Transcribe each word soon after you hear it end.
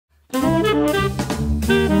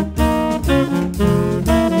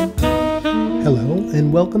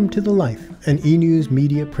and welcome to The Life, an E-News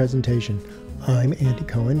media presentation. I'm Andy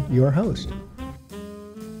Cohen, your host.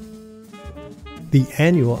 The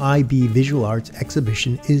annual IB Visual Arts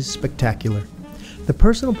exhibition is spectacular. The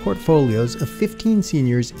personal portfolios of 15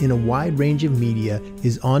 seniors in a wide range of media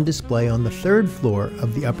is on display on the third floor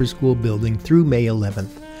of the upper school building through May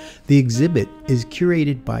 11th. The exhibit is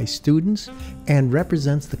curated by students and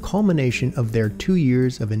represents the culmination of their 2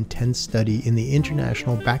 years of intense study in the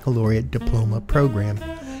International Baccalaureate Diploma program.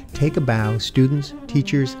 Take a bow, students,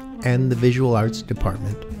 teachers, and the Visual Arts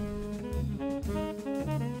Department.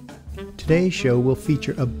 Today's show will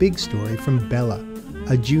feature a big story from Bella,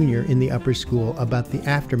 a junior in the upper school, about the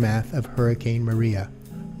aftermath of Hurricane Maria,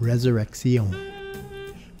 Resurreccio.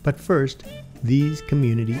 But first, these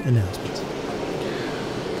community announcements.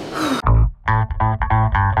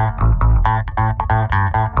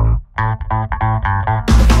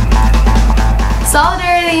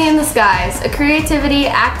 Solidarity in the Skies, a creativity,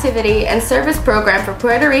 activity, and service program for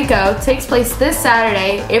Puerto Rico, takes place this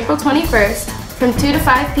Saturday, April 21st, from 2 to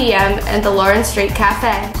 5 p.m. at the Lawrence Street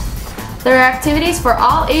Cafe. There are activities for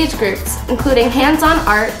all age groups, including hands-on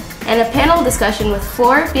art and a panel discussion with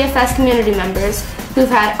 4 BFS community members who've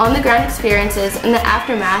had on-the-ground experiences in the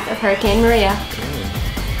aftermath of Hurricane Maria.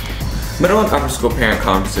 Middle and upper school parent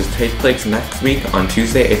conferences take place next week on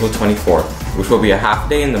Tuesday, April 24th, which will be a half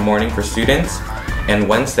day in the morning for students, and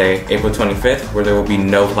Wednesday, April 25th, where there will be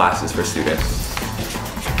no classes for students.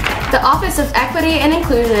 The Office of Equity and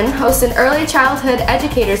Inclusion hosts an early childhood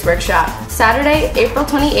educators workshop, Saturday, April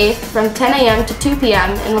 28th from 10 a.m. to 2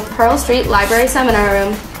 p.m. in the Pearl Street Library Seminar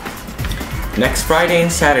Room. Next Friday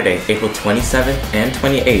and Saturday, April 27th and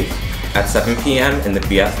 28th at 7 p.m. in the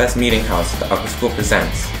BFS Meeting House, the upper school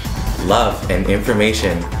presents Love and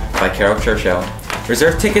Information by Carol Churchill.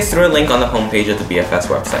 Reserve tickets through a link on the homepage of the BFS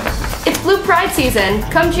website. It's Blue Pride season.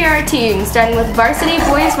 Come cheer our team, starting with varsity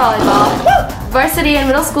boys volleyball, varsity and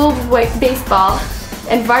middle school baseball,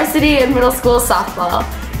 and varsity and middle school softball.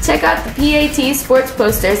 Check out the PAT sports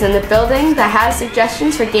posters in the building that has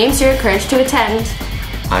suggestions for games you're encouraged to attend.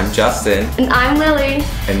 I'm Justin. And I'm Lily.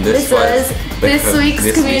 And this was this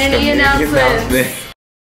week's community announcement.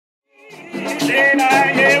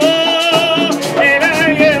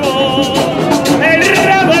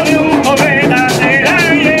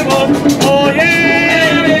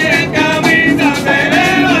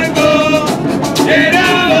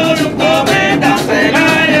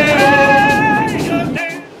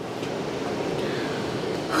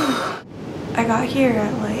 I got here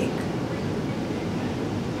at like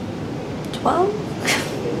 12, I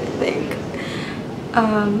think.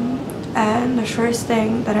 And the first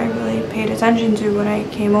thing that I really paid attention to when I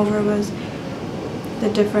came over was the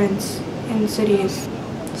difference in cities.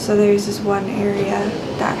 So there's this one area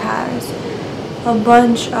that has a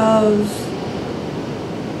bunch of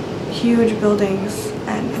huge buildings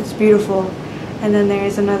and it's beautiful. And then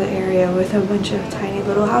there's another area with a bunch of tiny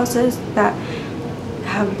little houses that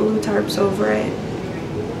have blue tarps over it,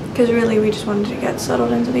 because really we just wanted to get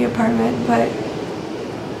settled into the apartment. But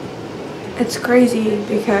it's crazy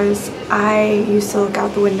because I used to look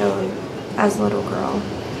out the window as a little girl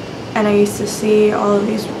and I used to see all of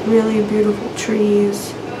these really beautiful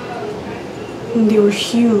trees and they were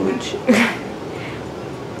huge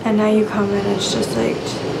and now you come and it's just like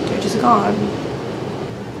they're just gone.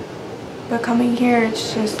 But coming here,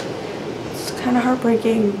 it's kind of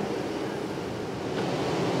heartbreaking.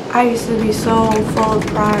 I used to be so full of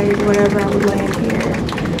pride whenever I would land here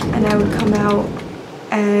and I would come out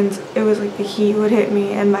and it was like the heat would hit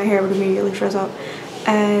me and my hair would immediately frizz up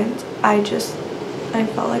and I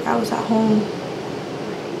felt like I was at home.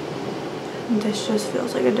 And this just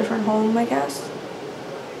feels like a different home, I guess.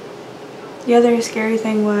 The other scary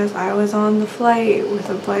thing was I was on the flight with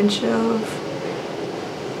a bunch of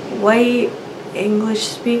white English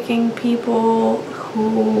speaking people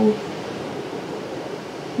who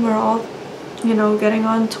were all, you know, getting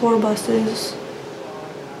on tour buses,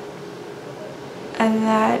 and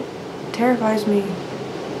that terrifies me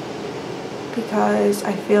because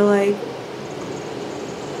I feel like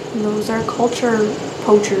those are culture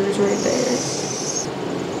poachers right there.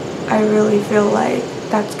 I really feel like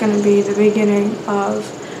that's going to be the beginning of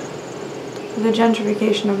the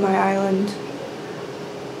gentrification of my island.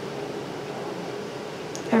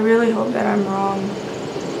 I really hope that I'm wrong.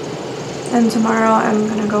 And tomorrow I'm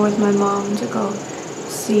gonna go with my mom to go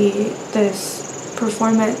see this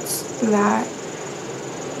performance that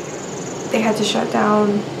they had to shut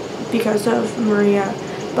down because of Maria.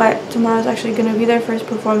 But tomorrow's actually gonna be their first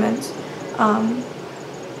performance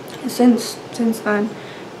since then.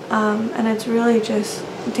 And it's really just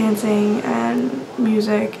dancing and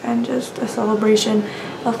music and just a celebration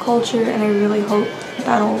of culture, and I really hope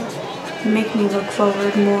that'll make me look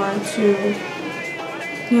forward more to,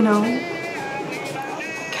 you know,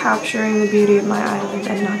 capturing the beauty of my island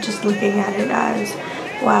and not just looking at it as,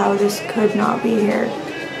 wow, this could not be here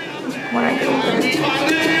when I get older.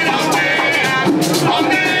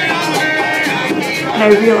 And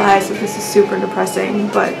I realize that this is super depressing,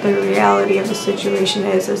 but the reality of the situation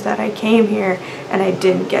is that I came here and I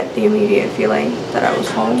didn't get the immediate feeling that I was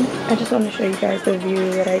home. I just want to show you guys the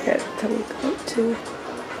view that I get to look up to.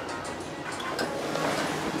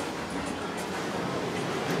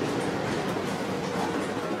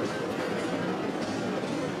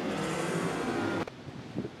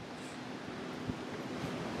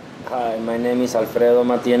 Hi, my name is Alfredo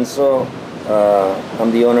Matienzo.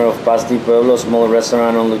 I'm the owner of Pasti Pueblo, small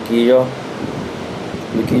restaurant on Luquillo.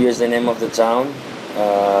 Luquillo is the name of the town.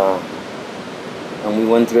 And we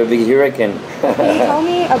went through a big hurricane. Can you tell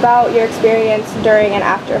me about your experience during and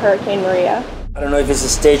after Hurricane Maria? I don't know if it's a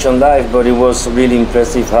stage on life, but it was really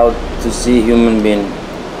impressive how to see human being,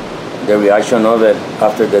 the reaction of it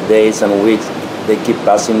after the days and weeks. They keep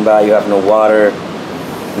passing by, you have no water,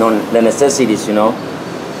 the necessities, you know.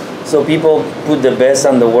 So people put the best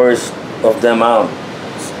and the worst of them out.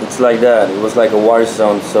 It's like that. It was like a war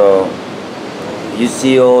zone. So you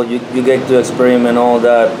see you get to experiment all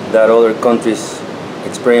that other countries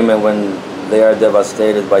experiment when they are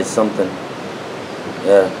devastated by something.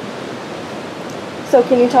 Yeah. So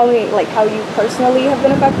can you tell me like how you personally have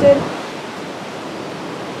been affected?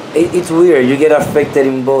 It's weird. You get affected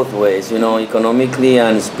in both ways, you know, economically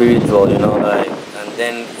and spiritual, you know, like, and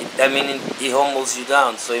then it humbles you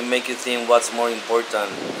down, so it makes you think what's more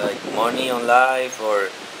important, like money on life or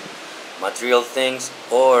material things,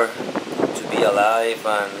 or to be alive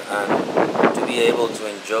and to be able to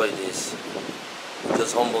enjoy this. It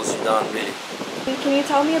just humbles you down, really. Can you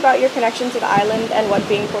tell me about your connection to the island and what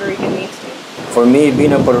being Puerto Rican means to you? For me,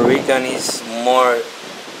 being a Puerto Rican is more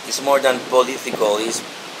than political. It's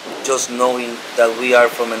just knowing that we are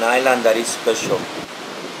from an island that is special.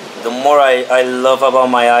 The more I love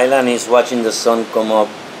about my island is watching the sun come up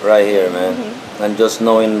right here, man. Mm-hmm. And just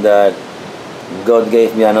knowing that God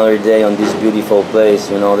gave me another day on this beautiful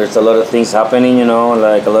place, you know. There's a lot of things happening, you know,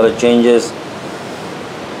 like a lot of changes.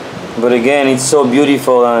 But again, it's so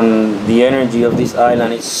beautiful, and the energy of this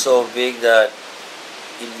island is so big that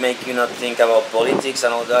it makes you not think about politics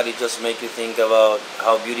and all that. It just makes you think about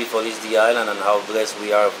how beautiful is the island and how blessed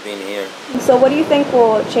we are of being here. So what do you think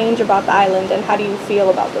will change about the island, and how do you feel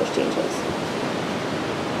about those changes?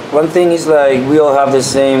 One thing is, like, we all have the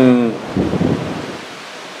same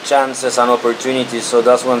chances and opportunities, so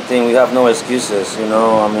that's one thing. We have no excuses, you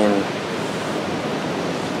know. I mean,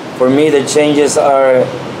 for me, the changes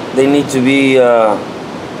they need to be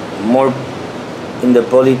more in the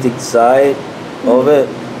politics side of it.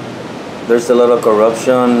 There's a lot of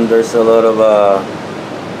corruption, there's a lot of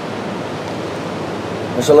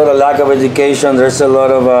lack of education, there's a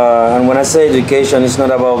lot of and when I say education, it's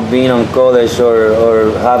not about being on college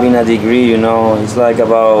or having a degree, you know. It's like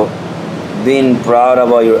about being proud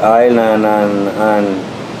about your island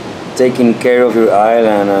and taking care of your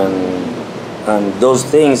island, and those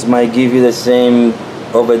things might give you the same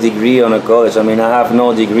of a degree on a college. I mean, I have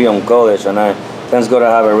no degree on college, and thank God I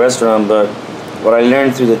have a restaurant, but what I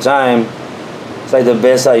learned through the time, it's like the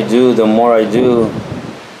best I do, the more I do,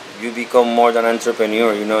 you become more than an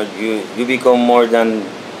entrepreneur, you know. You become more than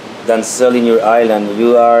selling your island.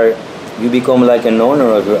 You become like an owner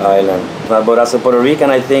of your island. But as a Puerto Rican,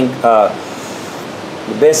 I think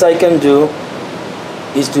the best I can do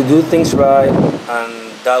is to do things right,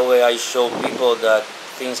 and that way I show people that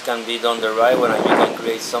things can be done the right way and you can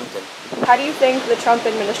create something. How do you think the Trump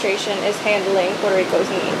administration is handling Puerto Rico's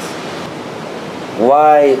needs?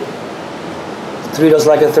 Why treat us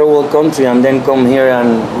like a third world country and then come here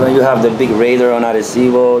and when you have the big radar on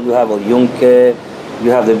Arecibo, you have El Yunque,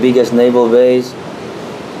 you have the biggest naval base.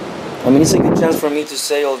 I mean, it's a good chance for me to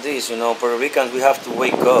say all this, you know. Puerto Ricans, we have to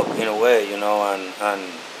wake up in a way, you know, and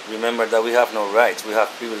remember that we have no rights, we have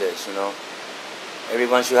privilege, you know.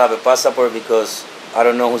 Everyone should have a passport, because I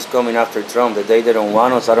don't know who's coming after Trump. The day they don't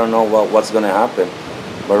want us, I don't know what's going to happen.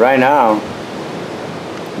 But right now,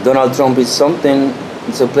 Donald Trump is something.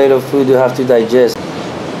 It's a plate of food you have to digest.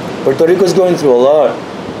 Puerto Rico is going through a lot.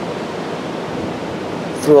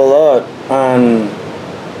 And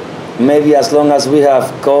maybe as long as we have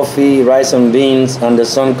coffee, rice and beans, and the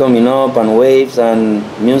sun coming up, and waves and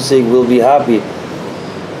music, we'll be happy.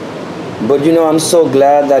 But you know, I'm so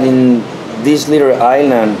glad that in this little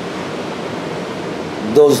island,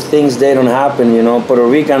 those things, they don't happen, you know. Puerto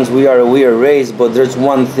Ricans, we are a weird race, but there's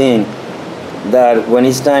one thing that when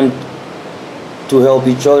it's time to help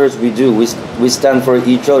each other, we do. We stand for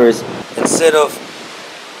each other. Instead of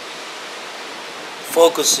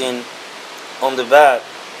focusing on the bad,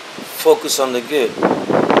 focus on the good.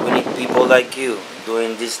 We need people like you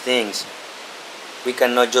doing these things. We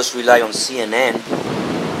cannot just rely on CNN.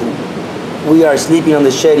 We are sleeping on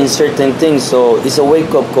the shade in certain things, so it's a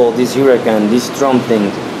wake-up call, this hurricane, this Trump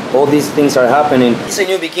thing. All these things are happening. It's a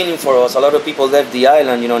new beginning for us. A lot of people left the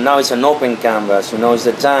island, you know, now it's an open canvas. You know, it's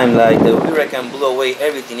the time, like the hurricane blew away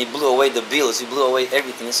everything. It blew away the bills, it blew away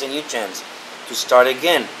everything. It's a new chance to start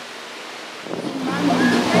again.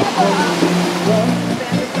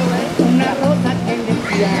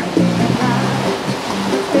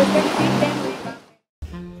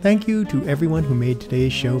 Thank you to everyone who made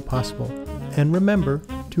today's show possible. And remember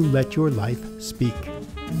to let your life speak.